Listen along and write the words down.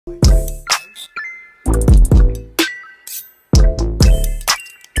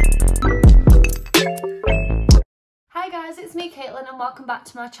it's me Caitlin and welcome back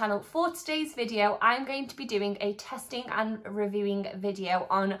to my channel. For today's video I'm going to be doing a testing and reviewing video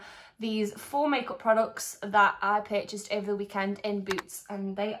on these 4 makeup products that I purchased over the weekend in Boots,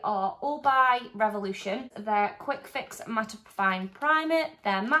 and they are all by Revolution. They're Quick Fix Mattifying Primer,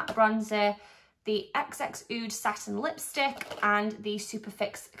 their matte bronzer, the XXUde Satin lipstick and the Super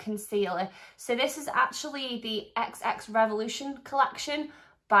Fix concealer. So this is actually the XXRevolution collection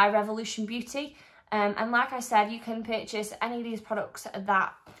by Revolution Beauty. And like I said, you can purchase any of these products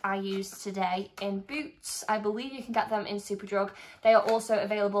that I used today in Boots. I believe you can get them in Superdrug. They are also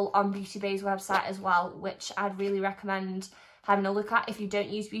available on Beauty Bay's website as well, which I'd really recommend having a look at. If you don't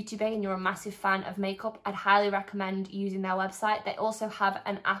use Beauty Bay and you're a massive fan of makeup, I'd highly recommend using their website. They also have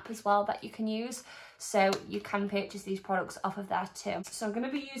an app as well that you can use, so you can purchase these products off of there too. So I'm going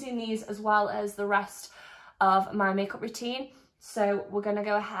to be using these as well as the rest of my makeup routine. So we're going to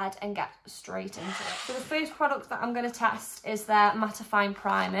go ahead and get straight into it. So the first product that I'm going to test is their Mattifying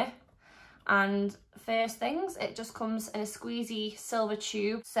Primer. And first things, it just comes in a squeezy silver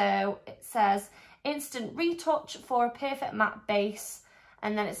tube. So it says instant retouch for a perfect matte base.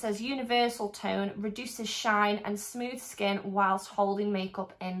 And then it says universal tone, reduces shine and smooth skin whilst holding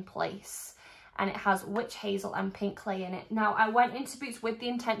makeup in place. And it has witch hazel and pink clay in it. Now I went into Boots with the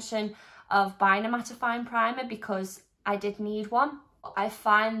intention of buying a mattifying primer because I did need one. I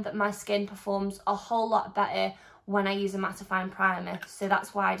find that my skin performs a whole lot better when I use a mattifying primer, so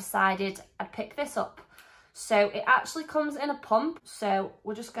that's why I decided I'd pick this up. So it actually comes in a pump, so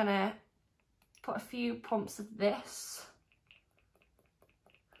we're just gonna put a few pumps of this.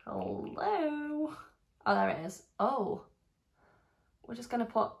 Hello. Oh, there it is. Oh, we're just gonna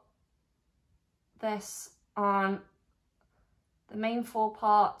put this on the main 4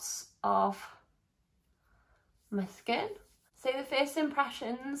 parts of my skin. So the first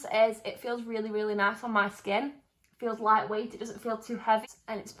impressions is it feels really nice on my skin. It feels lightweight, it doesn't feel too heavy,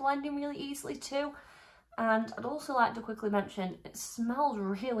 and it's blending really easily too. And I'd also like to quickly mention it smells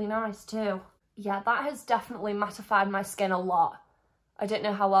really nice too. Yeah, that has definitely mattified my skin a lot. I don't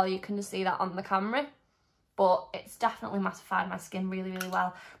know how well you can see that on the camera, but it's definitely mattified my skin really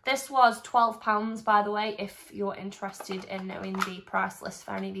well. This was £12, by the way, if you're interested in knowing the price list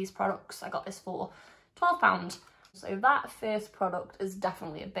for any of these products. I got this for £12. So that first product is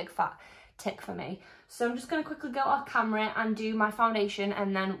definitely a big fat tick for me. So I'm just going to quickly go off camera and do my foundation,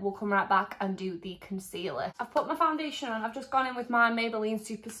 and then we'll come right back and do the concealer. I've put my foundation on. I've just gone in with my Maybelline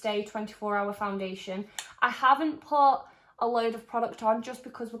Superstay 24-hour foundation. I haven't put a load of product on just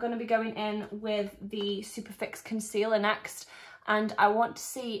because we're going to be going in with the Super Fix concealer next, and I want to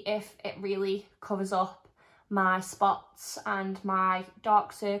see if it really covers up my spots and my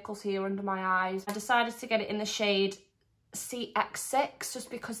dark circles here under my eyes. I decided to get it in the shade CX6 just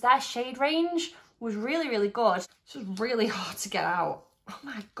because their shade range was really good. It's just really hard to get out. Oh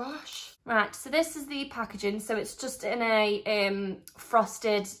my gosh. Right, so this is the packaging. So it's just in a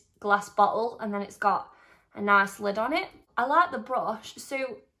frosted glass bottle, and then it's got a nice lid on it. I like the brush.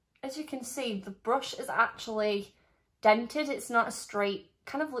 So as you can see, the brush is actually dented. It's not a straight,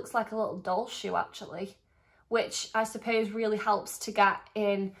 kind of looks like a little doll shoe actually, which I suppose really helps to get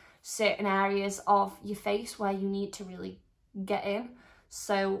in certain areas of your face where you need to really get in.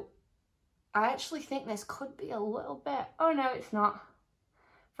 So I actually think this could be a little bit, oh no, it's not.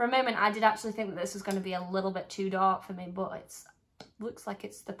 For a moment, I did actually think that this was going to be a little bit too dark for me, but it looks like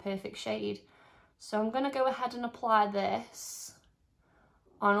it's the perfect shade. So I'm going to go ahead and apply this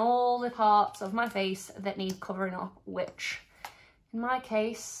on all the parts of my face that need covering up, which in my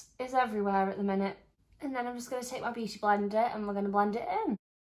case is everywhere at the minute. And then I'm just going to take my beauty blender and we're going to blend it in.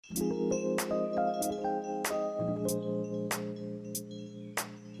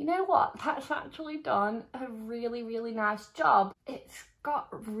 You know what? That's actually done a really nice job. It's got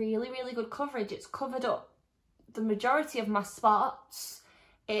really good coverage. It's covered up the majority of my spots.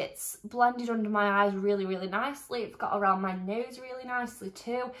 It's blended under my eyes really nicely. It's got around my nose really nicely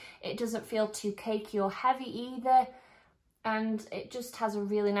too. It doesn't feel too cakey or heavy either. And it just has a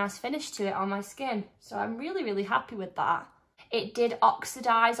really nice finish to it on my skin. So I'm really happy with that. It did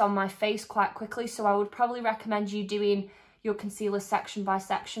oxidize on my face quite quickly, so I would probably recommend you doing your concealer section by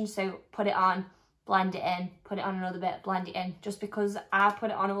section. So put it on, blend it in, put it on another bit, blend it in. Just because I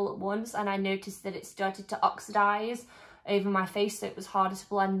put it on all at once and I noticed that it started to oxidize over my face, so it was harder to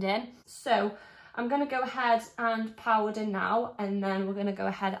blend in. So I'm going to go ahead and powder now, and then we're going to go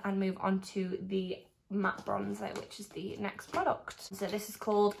ahead and move on to the matte bronzer, which is the next product. So this is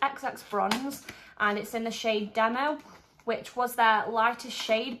called XX Bronze, and it's in the shade Demo, which was their lightest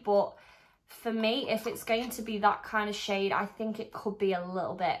shade, but for me, if it's going to be that kind of shade, I think it could be a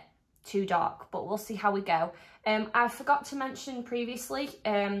little bit too dark, but we'll see how we go. I forgot to mention previously,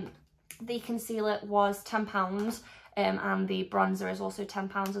 the concealer was £10, and the bronzer is also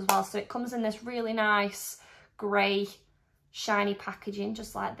 £10 as well. So it comes in this really nice grey shiny packaging,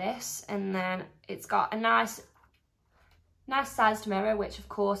 just like this, and then it's got a nice sized mirror, which of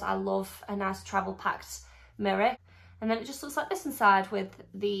course I love a nice travel packed mirror. And then it just looks like this inside with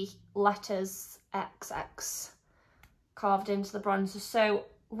the letters XX carved into the bronzer. So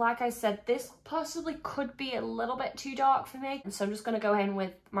like I said, this possibly could be a little bit too dark for me. And so I'm just going to go in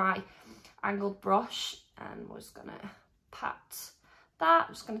with my angled brush and we're just going to pat that.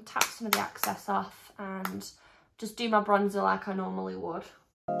 I'm just going to tap some of the excess off and just do my bronzer like I normally would.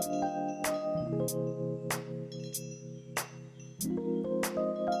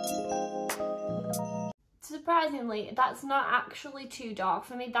 Surprisingly, that's not actually too dark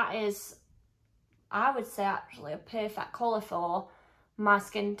for me. That is, I would say, actually a perfect colour for my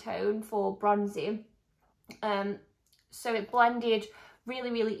skin tone for bronzing. So it blended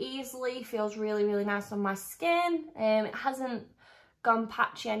really easily, feels really nice on my skin. It hasn't gone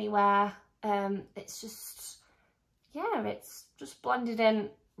patchy anywhere. It's just, yeah, it's just blended in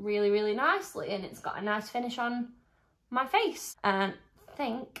really nicely, and it's got a nice finish on my face. And I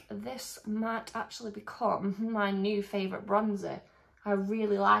think this might actually become my new favourite bronzer. I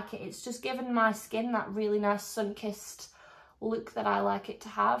really like it. It's just given my skin that really nice sun-kissed look that I like it to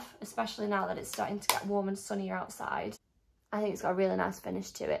have, especially now that it's starting to get warm and sunnier outside. I think it's got a really nice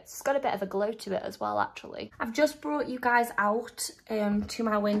finish to it. It's got a bit of a glow to it as well, actually. I've just brought you guys out to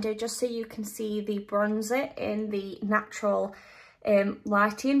my window just so you can see the bronzer in the natural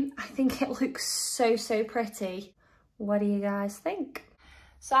lighting. I think it looks so pretty. What do you guys think?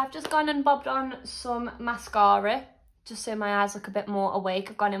 So I've just gone and bobbed on some mascara just so my eyes look a bit more awake.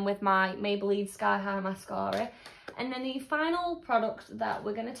 I've gone in with my Maybelline Sky High mascara. And then the final product that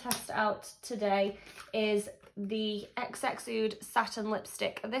we're going to test out today is the XXUde Satin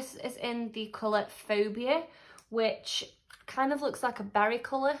lipstick. This is in the colour Phobia, which kind of looks like a berry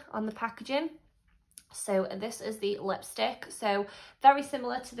colour on the packaging. So this is the lipstick. So very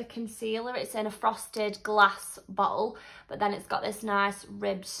similar to the concealer. It's in a frosted glass bottle, but then it's got this nice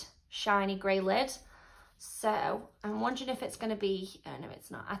ribbed shiny grey lid. So I'm wondering if it's going to be, oh no,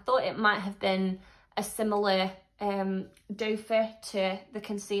 it's not. I thought it might have been a similar doe-foot to the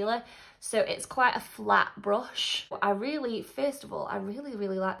concealer. So it's quite a flat brush. First of all, I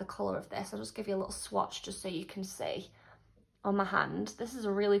really like the colour of this. I'll just give you a little swatch just so you can see on my hand. This is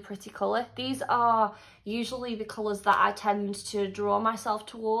a really pretty colour. These are usually the colours that I tend to draw myself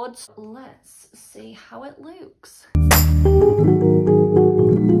towards. Let's see how it looks.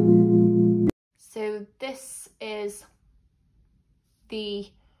 So this is the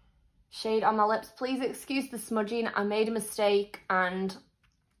shade on my lips. Please excuse the smudging. I made a mistake and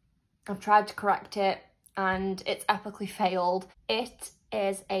I've tried to correct it and it's epically failed. It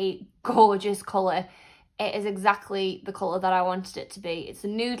is a gorgeous colour. It is exactly the colour that I wanted it to be. It's a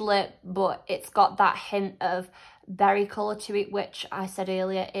nude lip, but it's got that hint of berry colour to it, which I said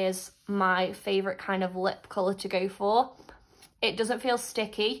earlier is my favourite kind of lip colour to go for. It doesn't feel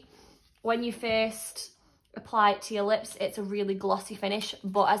sticky. When you first apply it to your lips, it's a really glossy finish,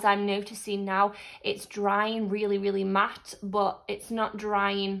 but as I'm noticing now, it's drying really matte, but it's not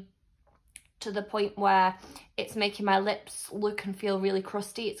drying to the point where it's making my lips look and feel really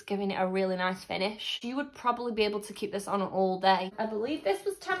crusty. It's giving it a really nice finish. You would probably be able to keep this on all day. I believe this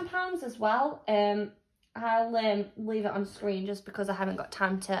was £10 as well. I'll leave it on screen just because I haven't got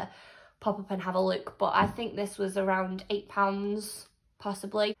time to pop up and have a look, but I think this was around £8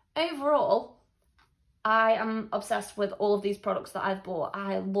 possibly. Overall, I am obsessed with all of these products that I've bought.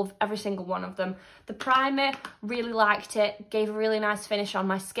 I love every single one of them. The primer, really liked it, gave a really nice finish on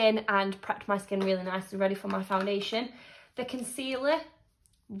my skin and prepped my skin really nicely ready for my foundation. The concealer,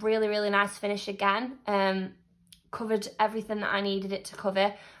 really nice finish again. Covered everything that I needed it to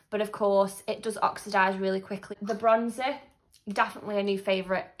cover, but of course it does oxidize really quickly. The bronzer, definitely a new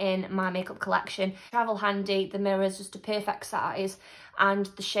favourite in my makeup collection. Travel handy, the mirror is just a perfect size and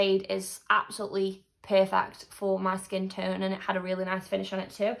the shade is absolutely perfect for my skin tone and it had a really nice finish on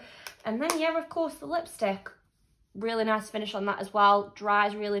it too. And then yeah, of course the lipstick, really nice finish on that as well.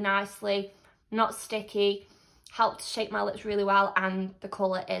 Dries really nicely, not sticky, helped shape my lips really well, and the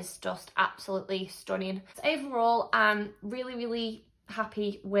colour is just absolutely stunning. So overall, I'm really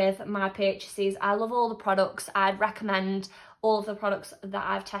happy with my purchases. I love all the products. I'd recommend all of the products that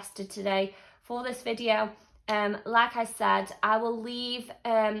I've tested today for this video. Like I said, I will leave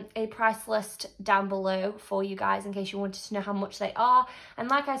a price list down below for you guys in case you wanted to know how much they are. And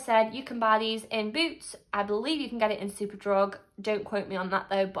like I said, you can buy these in Boots. I believe you can get it in Superdrug. Don't quote me on that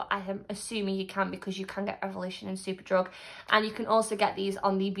though, but I am assuming you can because you can get Revolution in Superdrug. And you can also get these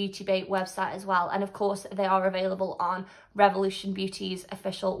on the Beauty Bay website as well. And of course, they are available on Revolution Beauty's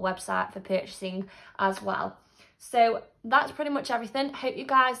official website for purchasing as well. So that's pretty much everything. Hope you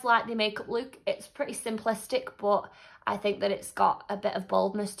guys like the makeup look. It's pretty simplistic, but I think that it's got a bit of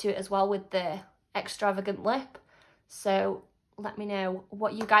boldness to it as well with the extravagant lip. So let me know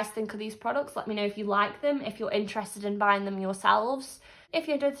what you guys think of these products. Let me know if you like them, if you're interested in buying them yourselves. If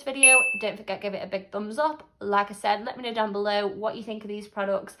you enjoyed this video, don't forget to give it a big thumbs up. Like I said, let me know down below what you think of these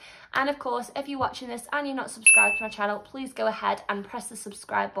products. And of course, if you're watching this and you're not subscribed to my channel, please go ahead and press the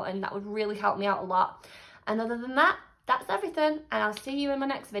subscribe button. That would really help me out a lot. And other than that, that's everything, and I'll see you in my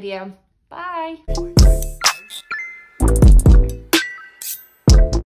next video. Bye!